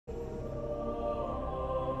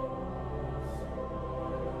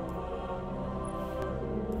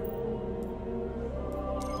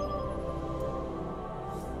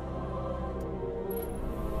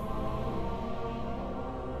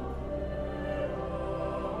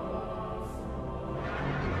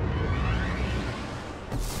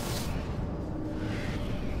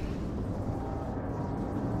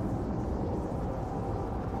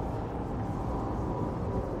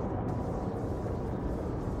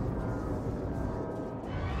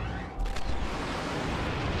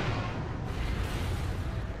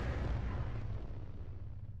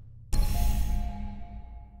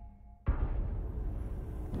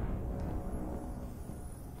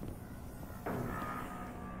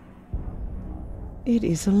It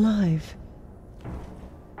is alive,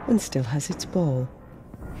 and still has its ball.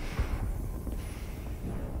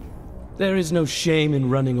 There is no shame in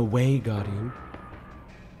running away, Guardian.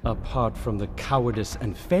 Apart from the cowardice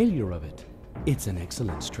and failure of it, it's an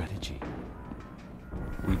excellent strategy.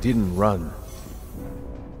 We didn't run.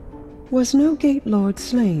 Was no Gate Lord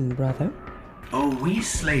slain, brother? Oh, we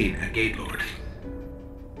slayed a Gate Lord.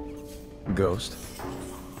 Ghost?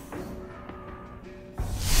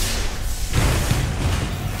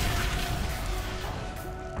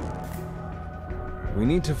 We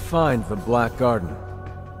need to find the Black Garden.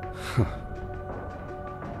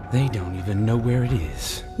 They don't even know where it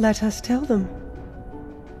is. Let us tell them.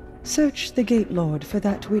 Search the Gate Lord for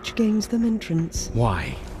that which gains them entrance.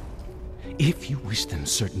 Why? If you wish them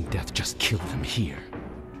certain death, just kill them here.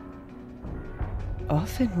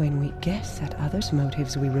 Often when we guess at others'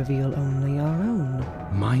 motives, we reveal only our own.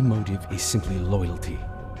 My motive is simply loyalty.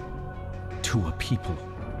 To a people.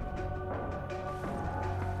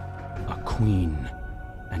 A queen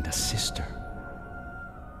and a sister.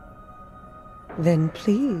 Then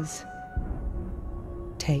please,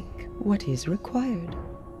 take what is required.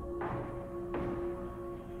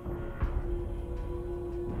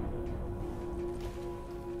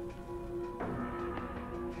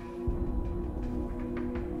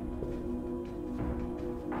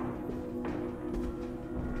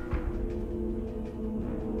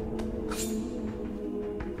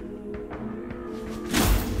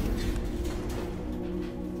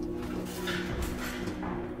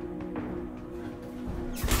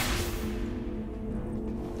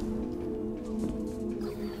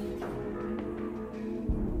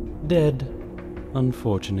 Dead,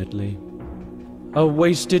 unfortunately. A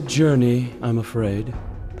wasted journey, I'm afraid.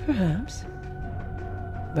 Perhaps.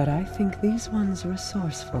 But I think these ones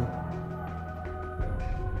resourceful.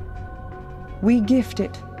 We gift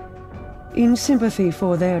it, in sympathy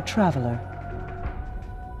for their traveler.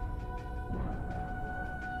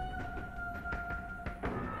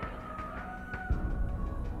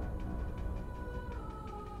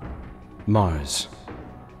 Mars.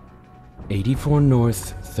 84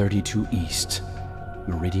 North, 32 East,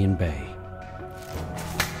 Meridian Bay.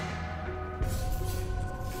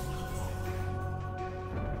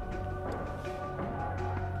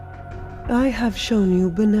 I have shown you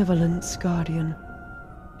benevolence, Guardian.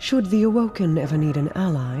 Should the Awoken ever need an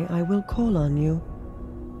ally, I will call on you.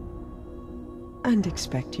 And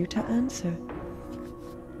expect you to answer.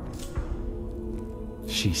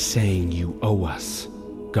 She's saying you owe us,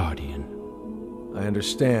 Guardian. I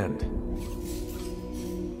understand.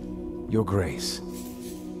 Your Grace.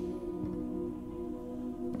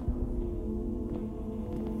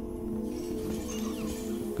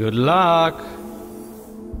 Good luck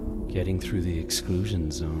getting through the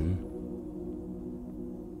exclusion zone.